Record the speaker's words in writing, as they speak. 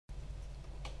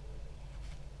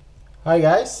Hi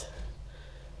guys,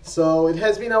 so it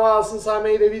has been a while since I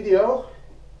made a video,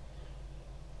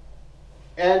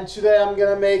 and today I'm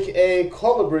gonna make a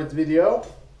colubrid video.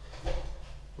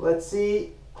 Let's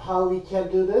see how we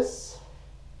can do this.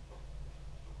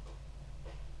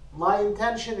 My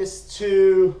intention is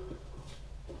to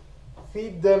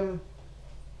feed them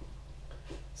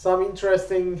some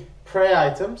interesting prey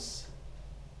items.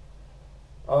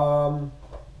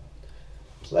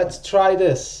 Let's try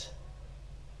this.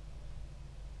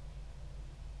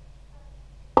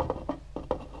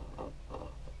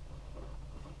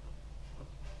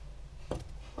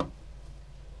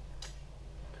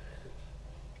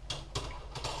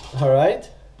 All right.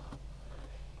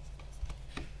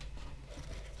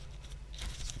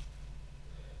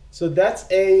 So that's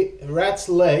a rat's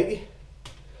leg.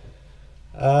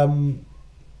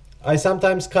 I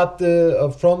sometimes cut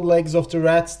the front legs of the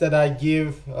rats that I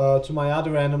give to my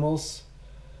other animals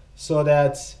so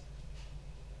that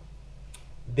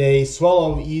they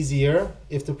swallow easier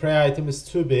if the prey item is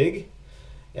too big.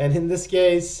 And in this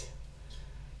case,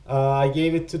 I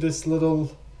gave it to this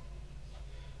little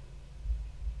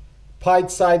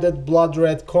pied-sided blood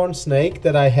red corn snake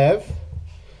that I have.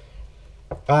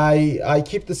 I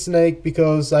keep the snake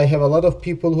because I have a lot of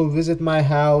people who visit my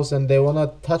house and they want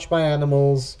to touch my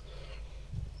animals.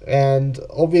 And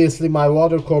obviously my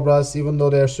water cobras, even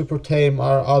though they're super tame,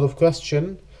 are out of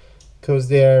question because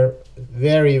they're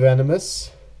very venomous.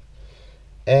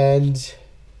 And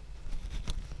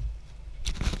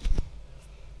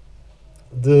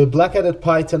the black-headed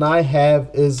python I have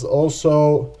is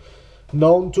also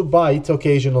known to bite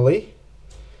occasionally.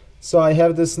 So I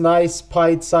have this nice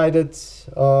pied-sided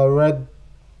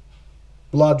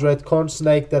blood red corn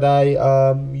snake that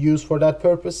I use for that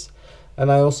purpose.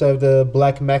 And I also have the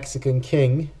black Mexican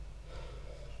king.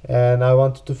 And I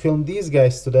wanted to film these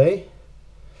guys today.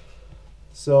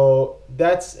 So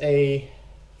that's a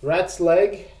rat's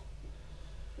leg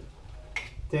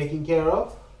taken care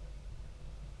of.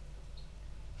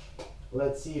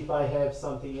 Let's see if I have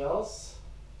something else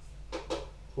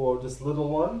for this little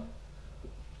one.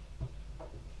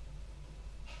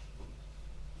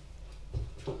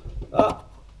 Ah.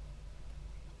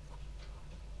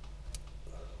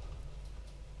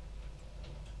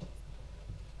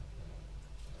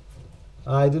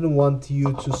 I didn't want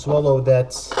you to swallow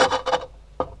that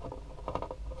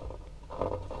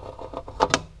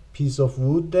piece of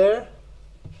wood there.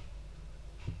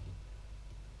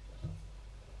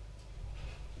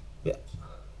 Yeah.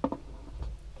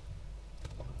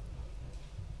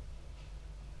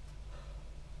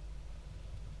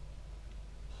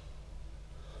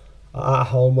 I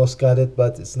almost got it,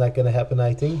 but it's not gonna happen,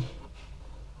 I think.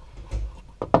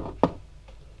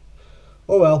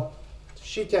 Oh well,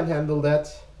 she can handle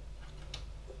that.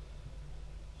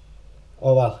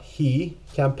 Oh well, he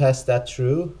can pass that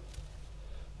through.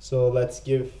 So let's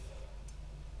give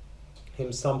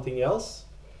him something else.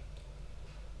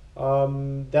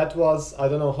 That was, I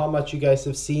don't know how much you guys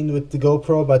have seen with the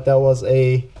GoPro, but that was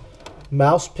a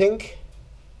mouse pink.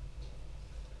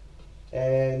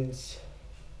 And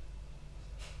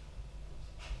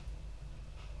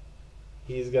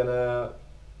he's gonna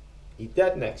eat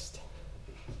that next.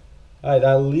 Alright,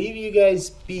 I'll leave you guys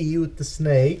be with the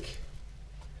snake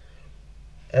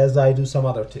as I do some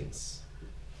other things.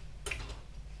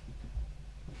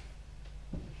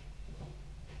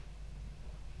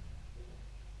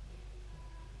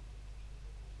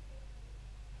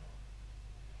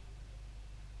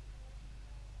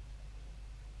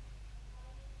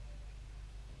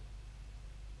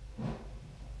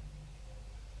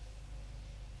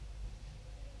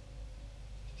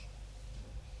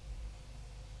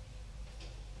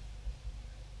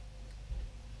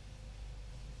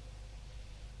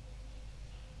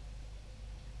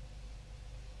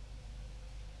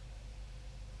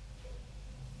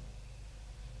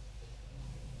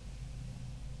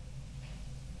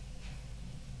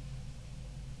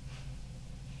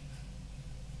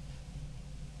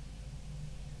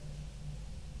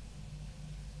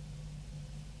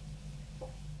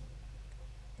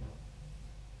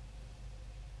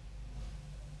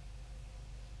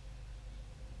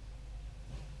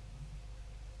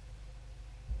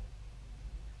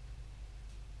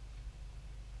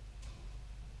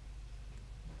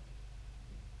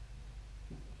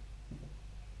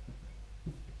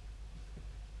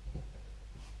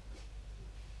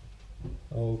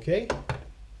 Okay,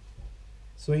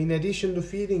 so in addition to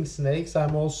feeding snakes,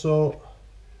 I'm also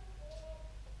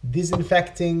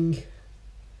disinfecting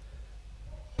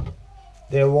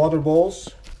their water bowls.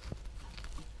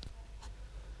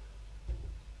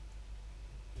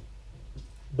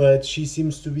 but she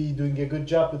seems to be doing a good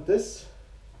job with this.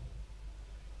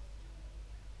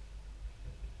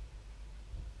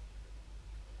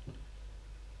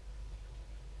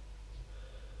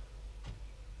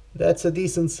 That's a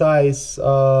decent size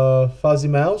fuzzy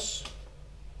mouse.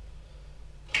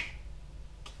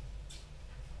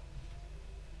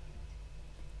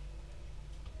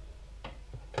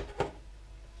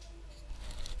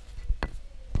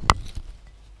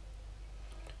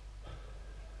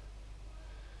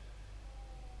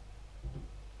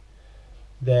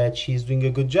 That she's doing a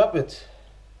good job with.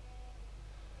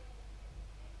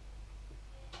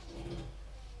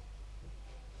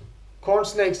 Corn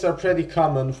snakes are pretty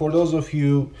common. For those of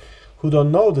you who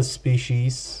don't know the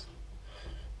species,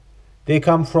 they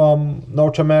come from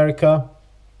North America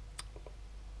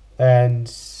and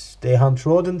they hunt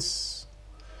rodents.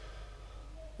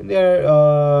 And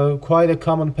they're quite a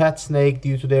common pet snake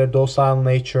due to their docile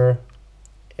nature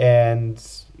and,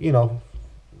 you know,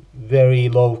 very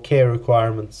low care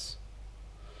requirements.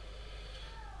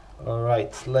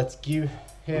 Alright, let's give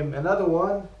him another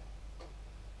one.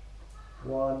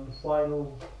 One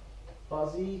final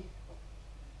fuzzy,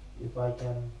 if I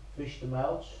can fish them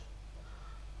out.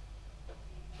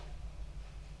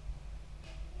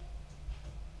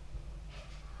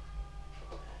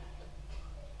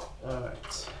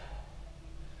 Alright.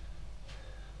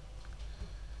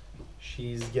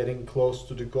 She's getting close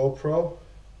to the GoPro.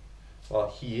 Well,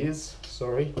 he is,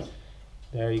 sorry.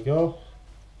 There you go.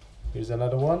 Here's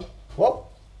another one. Whoa!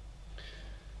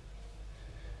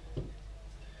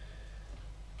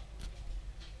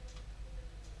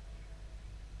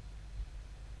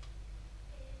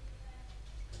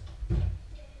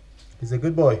 He's a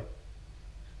good boy.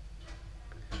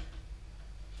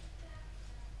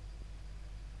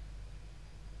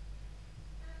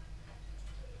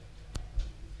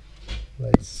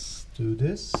 Let's do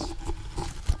this.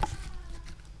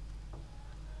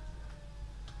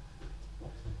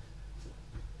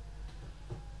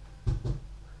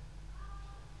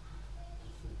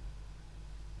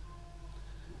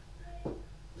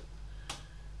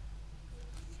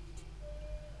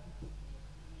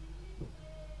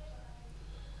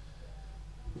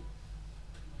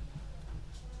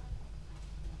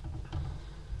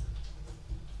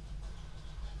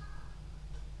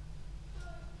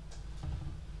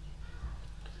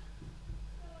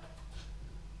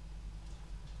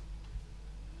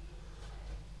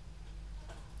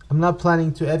 I'm not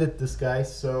planning to edit this,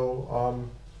 guys, so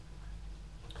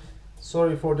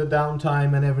sorry for the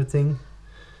downtime and everything.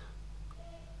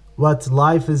 But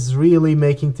life is really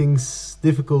making things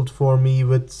difficult for me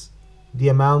with the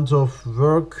amount of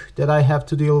work that I have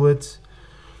to deal with.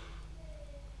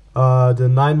 The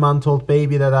 9-month-old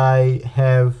baby that I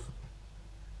have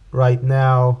right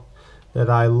now, that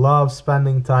I love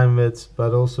spending time with,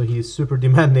 but also he's super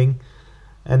demanding.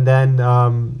 And then,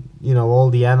 you know,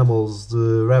 all the animals,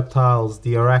 the reptiles,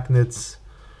 the arachnids,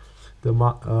 the,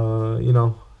 you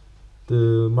know,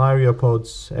 the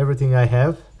myriapods, everything I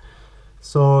have.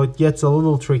 So it gets a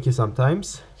little tricky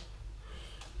sometimes.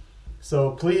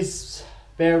 So please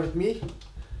bear with me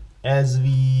as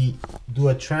we do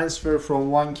a transfer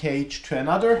from one cage to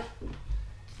another.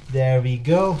 There we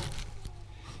go.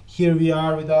 Here we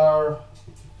are with our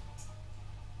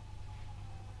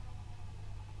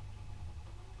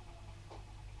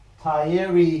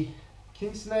thayeri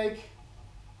kingsnake,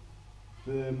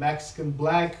 the Mexican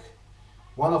black,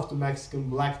 one of the Mexican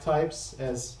black types,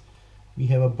 as we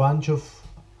have a bunch of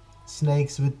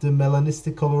snakes with the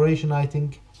melanistic coloration, I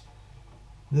think.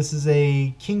 This is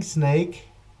a kingsnake.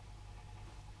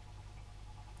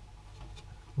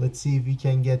 Let's see if we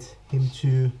can get him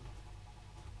to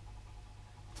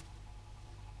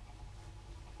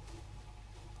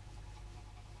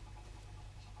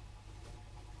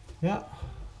yeah,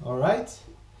 all right.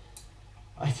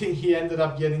 I think he ended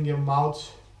up getting a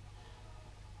mouth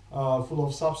full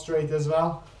of substrate as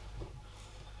well.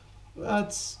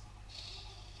 But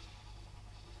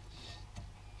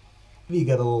we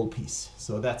got a little piece,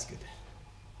 so that's good.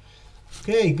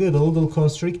 Okay, good. A little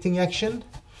constricting action.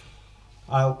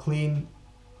 I'll clean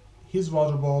his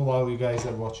water bowl while you guys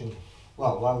are watching.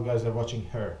 Well, while you guys are watching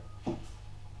her.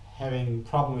 Having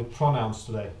problem with pronouns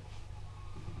today.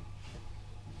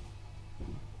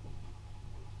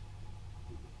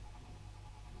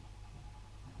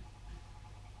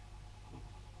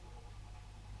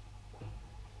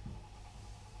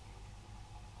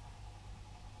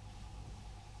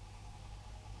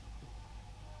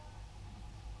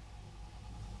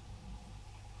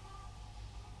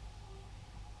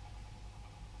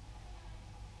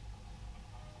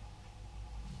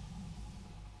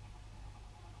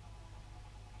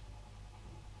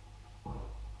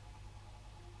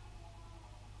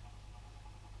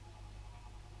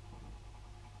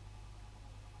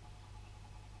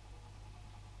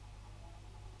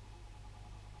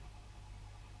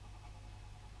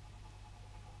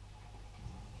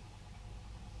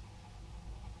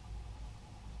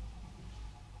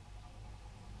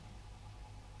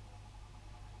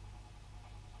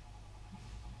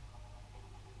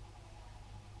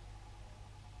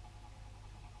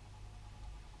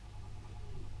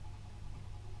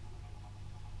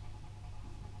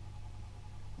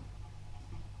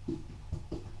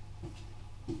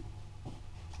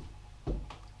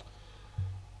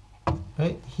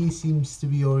 Right, he seems to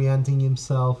be orienting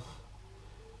himself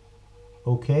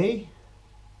okay,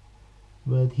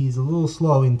 but he's a little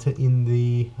slow in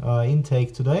the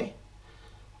intake today.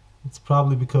 It's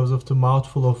probably because of the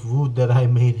mouthful of wood that I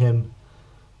made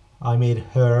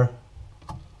her,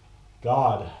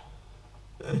 God,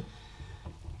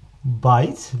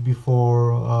 bite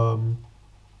before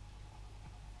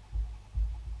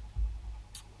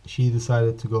she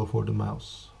decided to go for the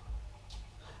mouse.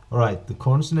 Alright, the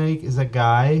corn snake is a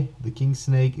guy, the king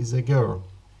snake is a girl.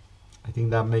 I think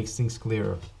that makes things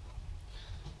clearer.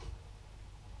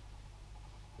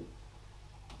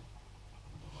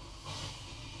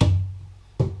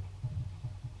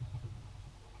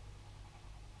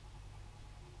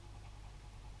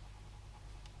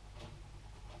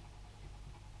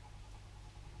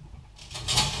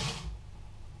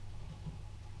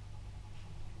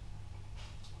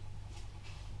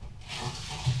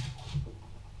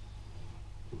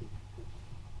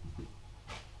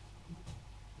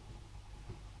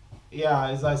 Yeah,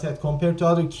 as I said, compared to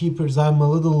other keepers, I'm a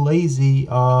little lazy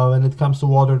when it comes to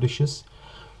water dishes.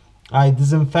 I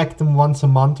disinfect them once a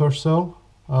month or so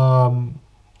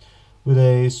with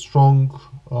a strong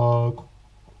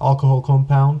alcohol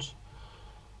compound.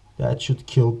 That should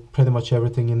kill pretty much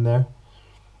everything in there.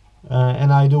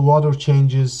 And I do water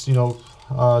changes,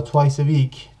 twice a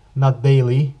week, not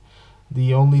daily.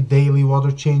 The only daily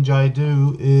water change I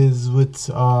do is with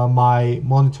my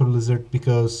monitor lizard,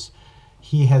 because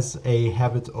he has a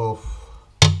habit of,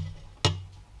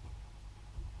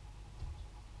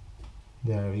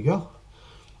 there we go,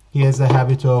 he has a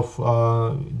habit of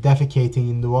defecating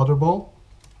in the water bowl,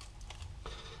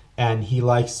 and he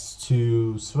likes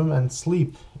to swim and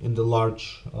sleep in the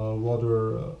large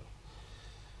water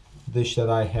dish that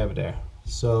I have there.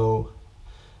 So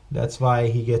that's why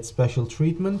he gets special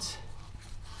treatment.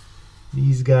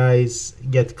 These guys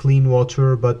get clean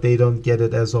water, but they don't get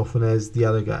it as often as the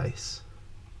other guys.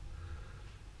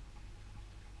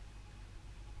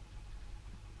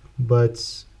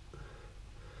 But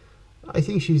I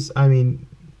think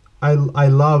I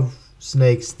love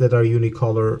snakes that are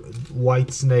unicolor,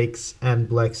 white snakes and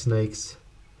black snakes.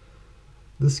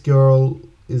 This girl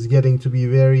is getting to be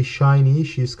very shiny.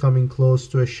 She's coming close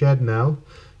to a shed now.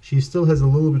 She still has a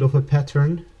little bit of a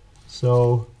pattern,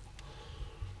 so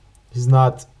it's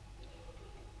not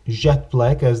jet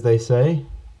black as they say,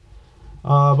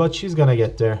 but she's gonna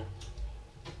get there.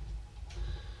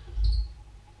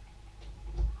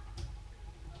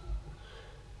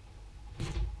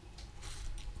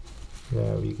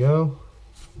 There we go.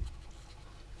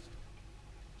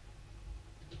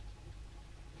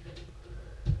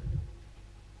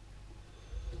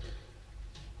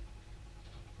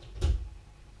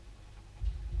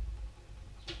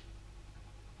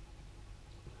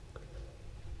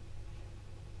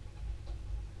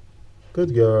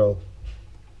 Good girl.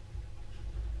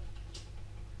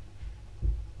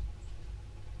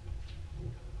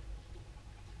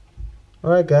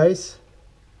 Alright guys,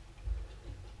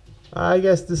 I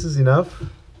guess this is enough.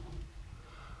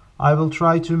 I will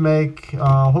try to make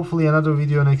hopefully another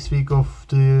video next week of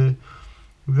the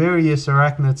various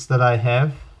arachnids that I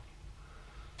have.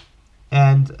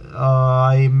 And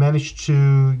I managed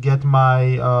to get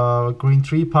my green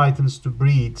tree pythons to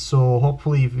breed, so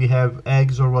hopefully if we have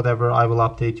eggs or whatever, I will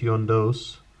update you on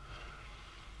those.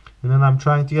 And then I'm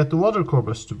trying to get the water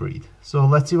corbus to breed. So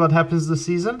let's see what happens this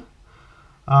season.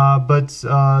 But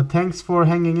thanks for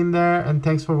hanging in there, and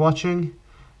thanks for watching,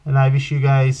 and I wish you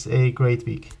guys a great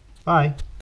week. Bye.